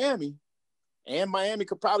to Miami, and Miami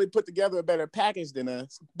could probably put together a better package than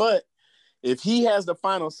us. But if he has the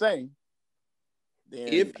final say, then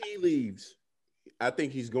if he leaves, I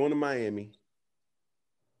think he's going to Miami.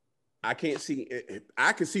 I can see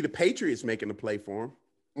the Patriots making a play for him.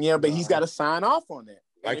 Yeah, but he's got to sign off on that.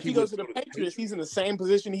 Like if he goes to the Patriots, he's in the same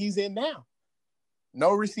position he's in now.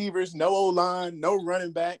 No receivers, no O-line, no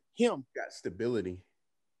running back. Him. Got stability.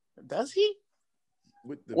 Does he?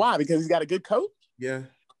 Why? Because he's got a good coach? Yeah.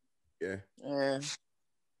 And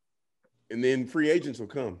then free agents will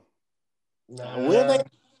come. Will they?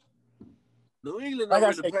 New England don't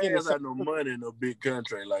really pass out no money in no big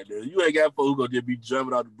country like that. You ain't got folks who gonna just be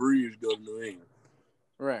jumping out the bridge to go to New England.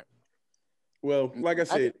 Right. Well, like I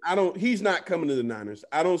said, he's not coming to the Niners.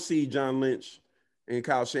 I don't see John Lynch and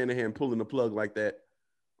Kyle Shanahan pulling the plug like that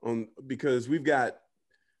because we got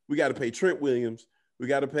to pay Trent Williams. We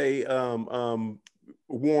got to pay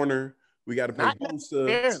Warner. We got to pay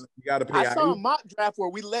Bosa. We got to pay. I saw a mock draft where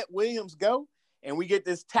we let Williams go, and we get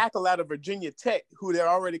this tackle out of Virginia Tech, who they're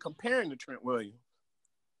already comparing to Trent Williams.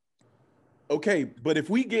 Okay, but if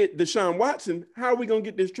we get Deshaun Watson, how are we going to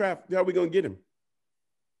get this draft? How are we going to get him?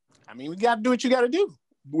 I mean, we got to do what you got to do.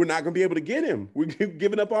 We're not going to be able to get him. We're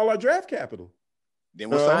giving up all our draft capital. Then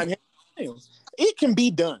we'll sign him. It can be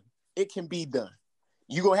done. It can be done.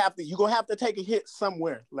 You're gonna have to take a hit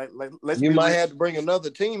somewhere. You might have to bring another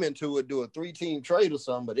team into it, do a 3-team trade or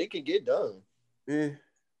something, but it can get done. I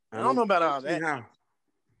don't know about all that. How.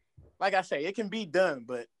 Like I say, it can be done,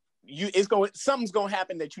 but something's gonna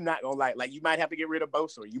happen that you're not gonna like. Like you might have to get rid of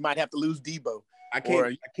Bosa, or you might have to lose Debo. I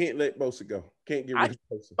can't let Bosa go. Can't get rid of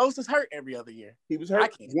Bosa. Bosa's hurt every other year. He was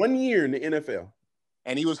hurt 1 year in the NFL.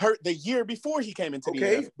 And he was hurt the year before he came into the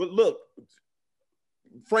NFL. Okay, but look,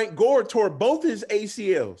 Frank Gore tore both his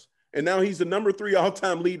ACLs, and now he's the number 3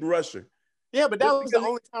 all-time leading rusher. Yeah, but that was the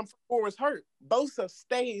only time Gore was hurt. Bosa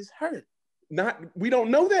stays hurt. We don't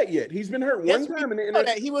know that yet. He's been hurt one time in the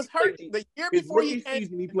NFL. He was hurt the year before he came.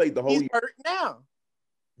 He played the whole year. He's hurt now.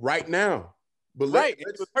 Right now. But he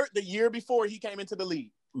was hurt the year before he came into the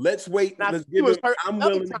league. Let's wait. I'm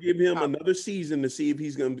willing to give him another season to see if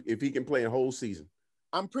he can play a whole season.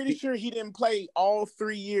 I'm pretty sure he didn't play all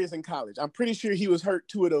 3 years in college. I'm pretty sure he was hurt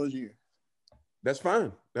 2 of those years. That's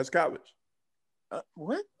fine. That's college.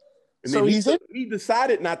 What? And so he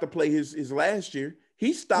decided not to play his last year.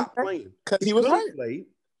 He stopped playing because he was hurt.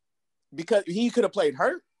 Because he could have played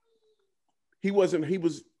hurt. He wasn't. He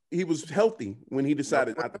was healthy when he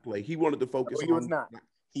decided not to play. He wanted to focus. He was not.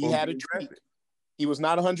 He had a tweak. He was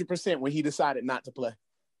not 100% when he decided not to play.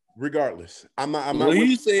 Regardless, I'm not. When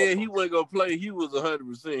he said he wasn't gonna play, he was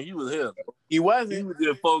 100%. He was healthy. He wasn't. He was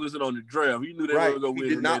just focusing on the draft. He knew they were gonna win. He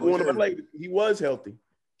did not want to play. He was healthy.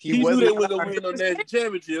 He knew they were gonna win on that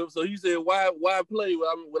championship. So he said, "Why play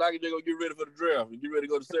when I can just go get ready for the draft and get ready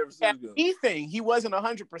to go to San Francisco?" He wasn't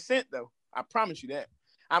 100% though. I promise you that.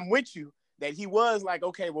 I'm with you that he was like,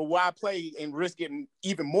 okay, well, why play and risk getting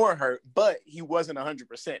even more hurt? But he wasn't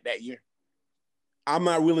 100% that year. I'm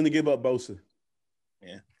not willing to give up Bosa.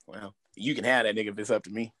 Yeah. Well, you can have that nigga if it's up to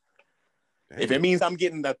me. Damn. If it means I'm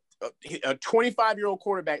getting a 25-year-old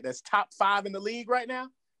quarterback that's top 5 in the league right now,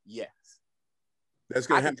 yes. That's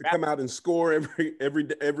gonna have to come out and score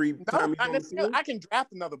every time. I can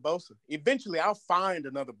draft another Bosa. Eventually, I'll find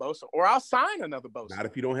another Bosa, or I'll sign another Bosa. Not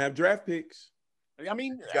if you don't have draft picks. I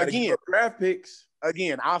mean, again, draft picks.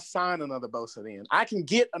 Again, I'll sign another Bosa. Then I can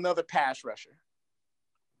get another pass rusher.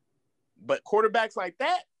 But quarterbacks like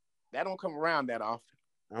that don't come around that often.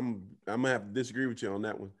 I'm gonna have to disagree with you on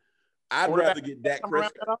that one. I'd rather get Dak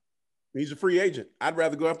Prescott. He's a free agent. I'd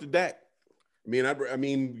rather go after Dak. I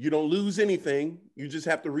mean, you don't lose anything. You just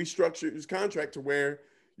have to restructure his contract to where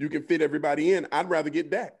you can fit everybody in. I'd rather get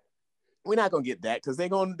Dak. We're not gonna get Dak because they're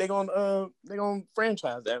gonna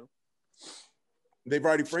franchise that. They've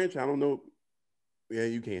already franchised. I don't know. Yeah,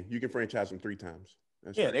 you can. You can franchise him 3 times.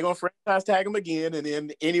 That's right. They're gonna franchise tag him again, and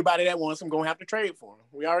then anybody that wants him gonna have to trade for him.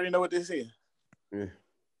 We already know what this is. Yeah.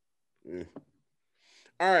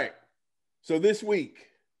 All right. So this week,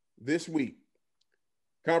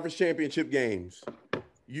 conference championship games.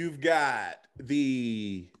 You've got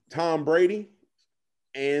the Tom Brady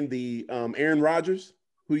and the Aaron Rodgers.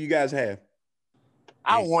 Who you guys have?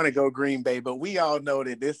 I want to go Green Bay, but we all know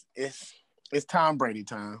that it's Tom Brady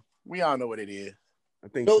time. We all know what it is. I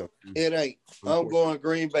think so. It ain't. I'm going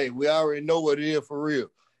Green Bay. We already know what it is for real.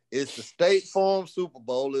 It's the State Farm Super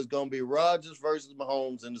Bowl. It's going to be Rodgers versus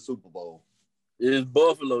Mahomes in the Super Bowl. It's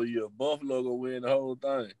Buffalo year. Buffalo going to win the whole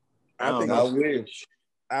thing. I wish.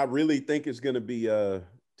 I really think it's going to be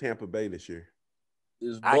Tampa Bay this year.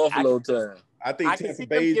 It's Buffalo time. I think Tampa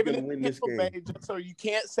Bay is going to win this game. So you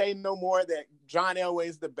can't say no more that John Elway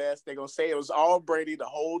is the best. They're going to say it was all Brady the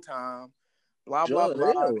whole time. Blah, blah,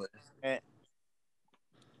 blah. And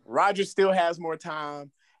Rodgers still has more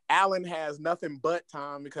time. Allen has nothing but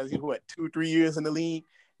time because he's 2-3 years in the league.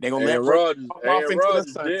 They're gonna let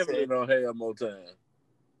Rodgers definitely don't have more time.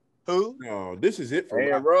 Who? No, this is it for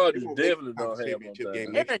Aaron Rodgers. Definitely don't have more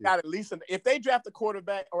time. Aaron got at least if they draft a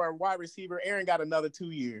quarterback or a wide receiver, Aaron got another 2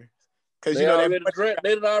 years because they already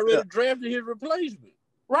drafted his replacement.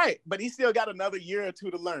 Right, but he still got another year or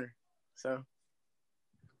 2 to learn. So.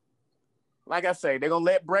 Like I say, they're going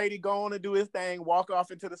to let Brady go on and do his thing, walk off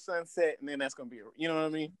into the sunset, and then that's going to be, you know what I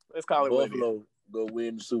mean? Let's call it Buffalo go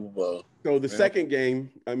win the Super Bowl. So the second game,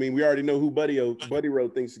 I mean, we already know who Buddy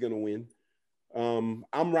Road thinks is going to win.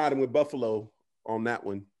 I'm riding with Buffalo on that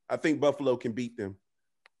one. I think Buffalo can beat them.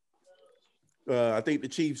 I think the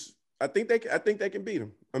Chiefs I think they can beat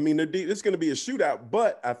them. I mean, it's going to be a shootout,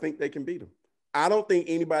 but I think they can beat them. I don't think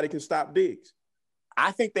anybody can stop Diggs.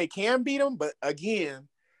 I think they can beat them, but again,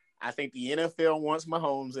 I think the NFL wants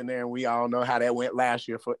Mahomes in there, and we all know how that went last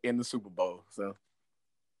year in the Super Bowl. So,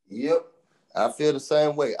 yep, I feel the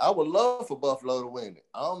same way. I would love for Buffalo to win it.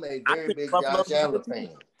 I'm a very big Josh Allen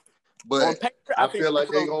fan, but paper, I feel like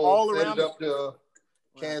they're going to set it up to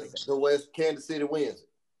Kansas City wins.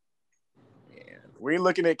 Yeah, we're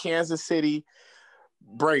looking at Kansas City,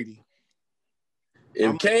 Brady.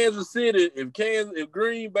 If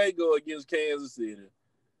Green Bay go against Kansas City,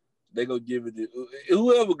 they gonna give it to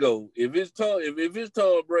whoever go. If it's Tom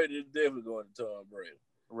Brady, it's definitely going to Tom Brady.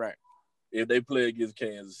 Right. If they play against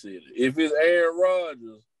Kansas City. If it's Aaron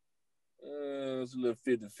Rodgers, it's a little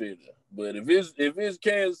 50-50. But if it's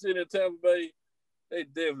Kansas City and Tampa Bay, they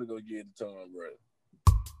definitely gonna give it to Tom Brady.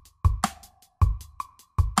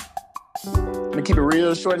 I'm gonna keep it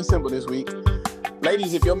real short and simple this week.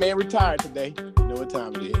 Ladies, if your man retired today, you know what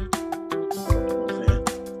time it is.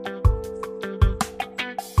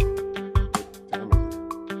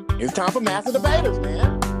 It's time for Master Debaters,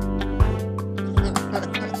 man. I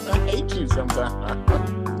hate you sometimes.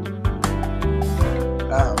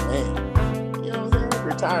 Oh, man. You know what I'm saying?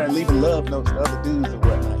 Retiring, leaving love notes to other dudes and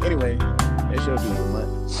whatnot. Anyway, that's your dude,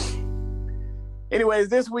 man. Anyways,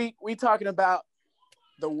 this week, we talking about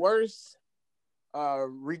the worst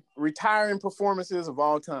retiring performances of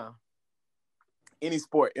all time. Any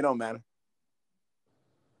sport, it don't matter.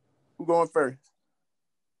 Who going first?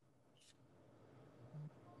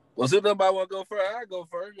 Well, if nobody want to go first, I go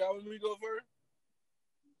first. Y'all want me to go first?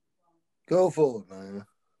 Go for it, man.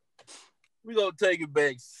 We're going to take it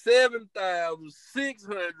back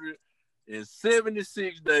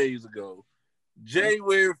 7,676 days ago.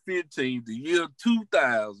 January 15th, the year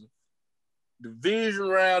 2000. Division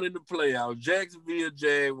round in the playoffs. Jacksonville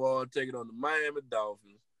Jaguars taking on the Miami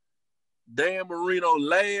Dolphins. Dan Marino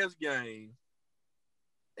last game.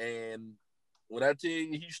 And when I tell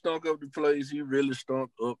you he stunk up the place, he really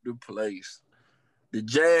stunk up the place. The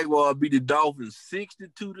Jaguars beat the Dolphins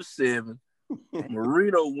 62-7.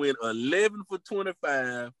 Marino went 11 for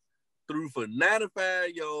 25, threw for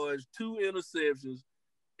 95 yards, 2 interceptions,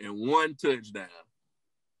 and 1 touchdown.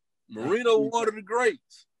 Marino one of the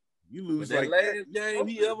greats. You lose but that like last game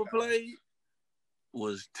he ever played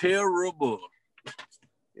was terrible.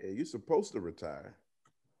 Yeah, you're supposed to retire.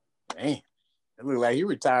 Man, it looked like he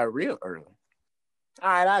retired real early. All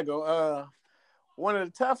right, I go. One of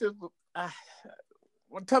the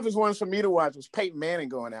toughest ones for me to watch was Peyton Manning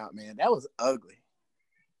going out, man. That was ugly.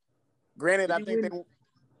 Granted, I think they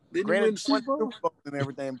won Super Bowl and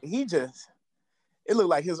everything, but it looked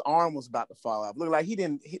like his arm was about to fall off. Looked like he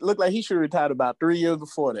should have retired about 3 years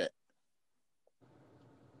before that.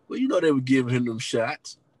 Well, you know they were giving him them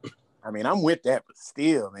shots. I mean, I'm with that, but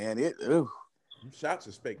still, man, shots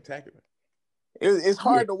are spectacular. It's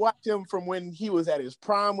hard to watch him from when he was at his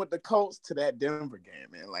prime with the Colts to that Denver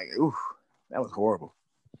game, man. Like, that was horrible.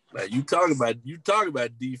 Like you talking about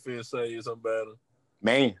defense saying something about him.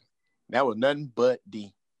 Man, that was nothing but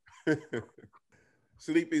D.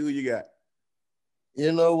 Sleepy, who you got?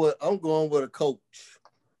 You know what? I'm going with a coach.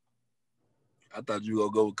 I thought you were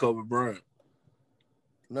going to go with Kobe Bryant.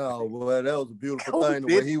 No, boy, that was a beautiful thing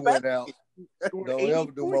the way he went out. Don't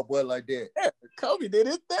ever do my boy like that. Yeah, Kobe did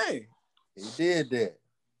his thing. He did that.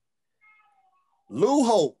 Lou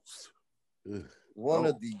Holtz, one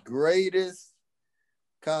of the greatest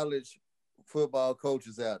college football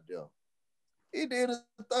coaches out there. He did his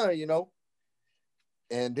thing, you know.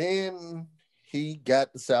 And then he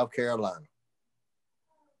got to South Carolina,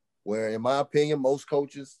 where, in my opinion, most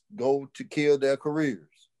coaches go to kill their careers.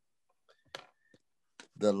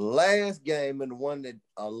 The last game, and the one that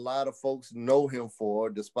a lot of folks know him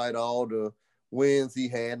for, despite all the wins he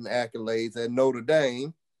had and accolades at Notre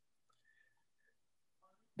Dame,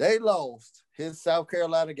 they lost. His South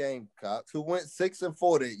Carolina Gamecocks, who went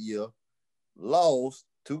 6-4 that year, lost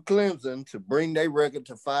to Clemson to bring their record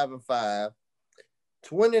to 5-5,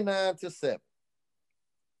 29-7.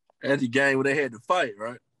 That's the game where they had to fight,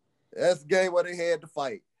 right? That's the game where they had to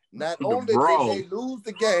fight. Not only did they lose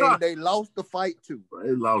the game, they lost the fight too.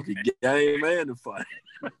 They lost the game and the fight.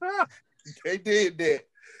 They did that.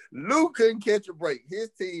 Lou couldn't catch a break.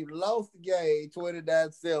 His team lost the game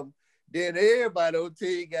 29-7. Then everybody on the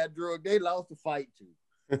team got drugged. They lost the fight too.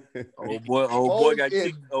 Old boy got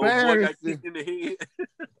kicked in the head.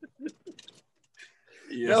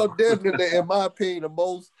 Yeah. No, definitely, in my opinion, the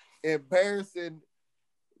most embarrassing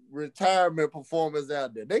retirement performance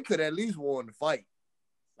out there. They could at least won the fight.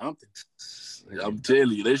 Something. I'm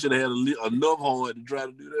telling you, they should have had enough heart to try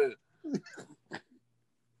to do that.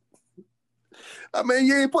 I mean,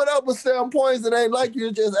 you ain't put up with 7 points. It ain't like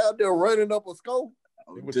you're just out there running up a score.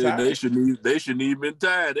 They shouldn't even been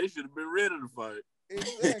tired. They should have been ready to fight.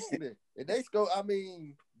 Exactly. And they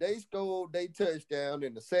scored their touchdown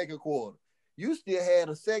in the second quarter. You still had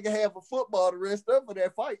a second half of football to rest up for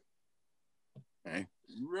that fight.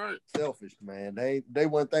 Right. Selfish, man. They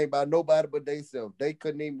weren't thinking about nobody but themselves. They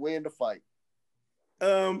couldn't even win the fight.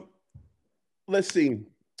 Let's see.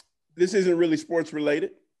 This isn't really sports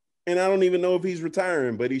related, and I don't even know if he's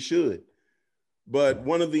retiring, but he should. But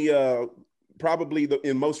one of the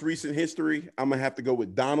in most recent history, I'm gonna have to go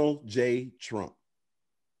with Donald J. Trump.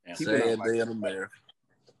 Sad day in America.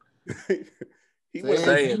 He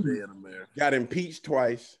sad day in America. Got impeached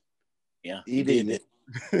twice. Yeah, he did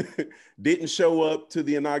it. Didn't show up to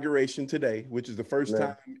the inauguration today, which is the first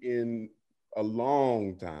time in a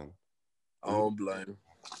long time. I don't blame him.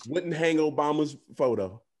 Wouldn't hang Obama's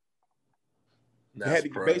photo. Had to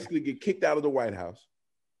basically get kicked out of the White House.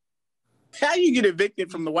 How you get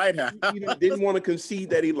evicted from the White House? He didn't want to concede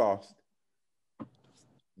that he lost.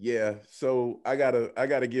 Yeah, so I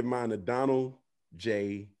gotta give mine to Donald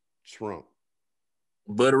J. Trump.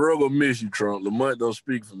 But we're gonna miss you, Trump. Lamont don't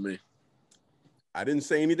speak for me. I didn't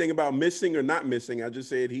say anything about missing or not missing. I just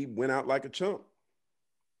said he went out like a chump.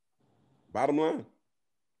 Bottom line.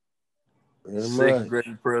 Second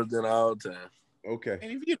greatest president of all time. Okay.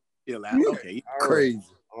 And if you feel out, okay. Crazy.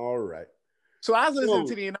 All right. So I was listening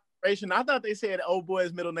to the inauguration. I thought they said the old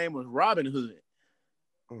boy's middle name was Robin Hood.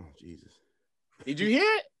 Oh, Jesus. Did you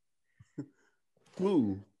hear it?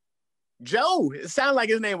 Who? Joe. It sounded like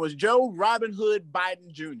his name was Joe Robin Hood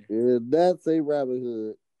Biden Jr. Yeah, that's a Robin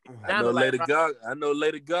Hood. I know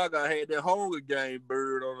Lady Gaga had that Hunger Game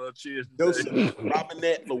bird on her chest.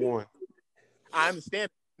 Robinette LeWan. I understand.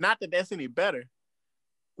 Not that that's any better.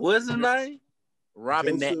 What's his name?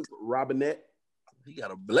 Robinette. Robinette. He got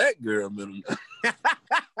a black girl middle name.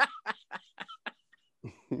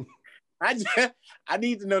 I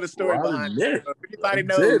need to know the story behind it. Everybody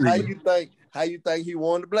knows how you think he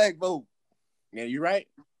won the black vote. Yeah, you're right.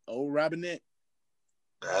 Old Robinette.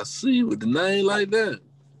 I see with the name like that.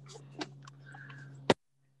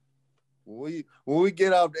 When we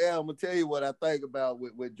get off the air, I'm gonna tell you what I think about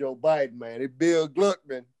with Joe Biden, man. It's Bill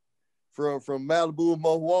Gluckman from Malibu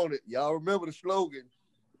Most Wanted. Y'all remember the slogan?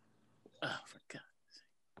 Oh, for God.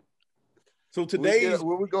 So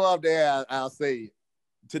when we go off the air, I'll say it.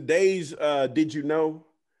 Today's Did You Know?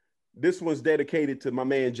 This one's dedicated to my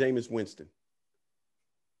man Jameis Winston.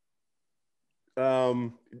 I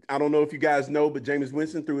don't know if you guys know, but Jameis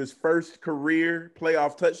Winston threw his first career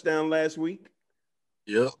playoff touchdown last week.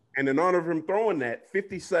 Yep. And in honor of him throwing that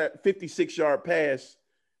 56-yard pass,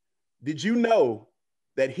 did you know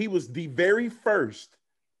that he was the very first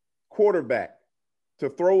quarterback to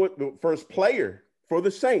throw it, the first player for the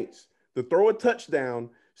Saints to throw a touchdown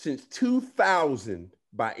since 2000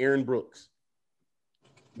 by Aaron Brooks?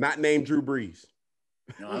 Not named Drew Brees.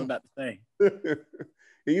 No, I'm about to say.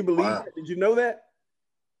 Can you believe that? Did you know that?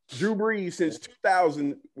 Drew Brees since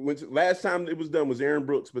 2000, last time it was done was Aaron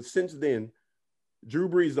Brooks, but since then, Drew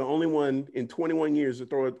Brees the only one in 21 years to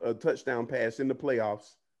throw a touchdown pass in the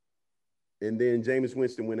playoffs. And then Jameis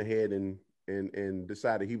Winston went ahead and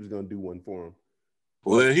decided he was going to do one for him.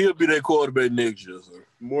 Well, he'll be their quarterback next year, sir.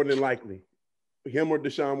 More than likely. Him or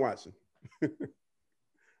Deshaun Watson.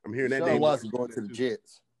 I'm hearing that Deshaun name. Watson going to the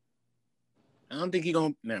Jets. I don't think he's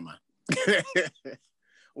going to – never mind.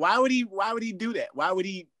 Why would he do that? Why would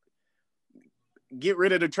he get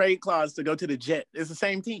rid of the trade clause to go to the Jets? It's the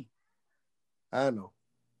same team. I know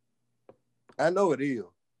it is.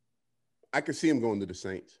 I could see him going to the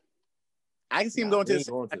Saints. I can see him going to the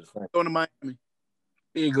Saints. Going to Miami.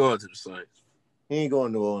 He ain't going to the Saints. He ain't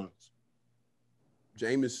going to New Orleans.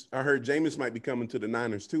 I heard Jameis might be coming to the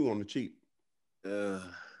Niners too on the cheap. Now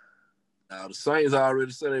the Saints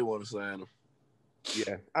already said they want to sign him.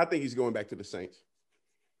 Yeah, I think he's going back to the Saints.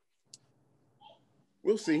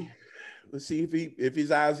 We'll see. Let's see if his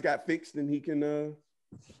eyes got fixed and he can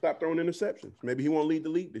stop throwing interceptions. Maybe he won't lead the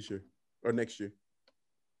league this year or next year.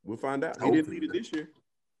 We'll find out. He didn't lead it this year.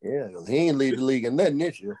 Yeah, he ain't lead the league in nothing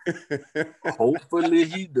this year. Hopefully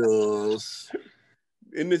he does.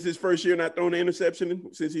 Isn't this his first year not throwing an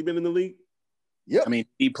interception since he's been in the league? Yep. I mean,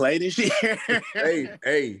 he played this year.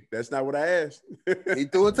 hey, that's not what I asked. He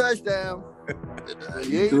threw a touchdown.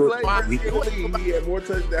 He had more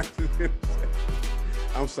touchdowns than him.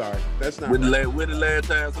 I'm sorry. That's not when the last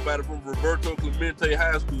time somebody from Roberto Clemente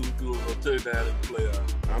High School threw a touchdown in the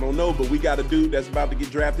playoffs? I don't know, but we got a dude that's about to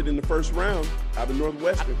get drafted in the first round out of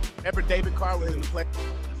Northwestern. Remember David Carr was in the playoffs.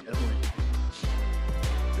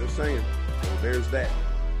 Just saying. Well, there's that.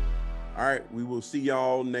 All right, we will see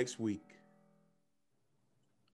y'all next week.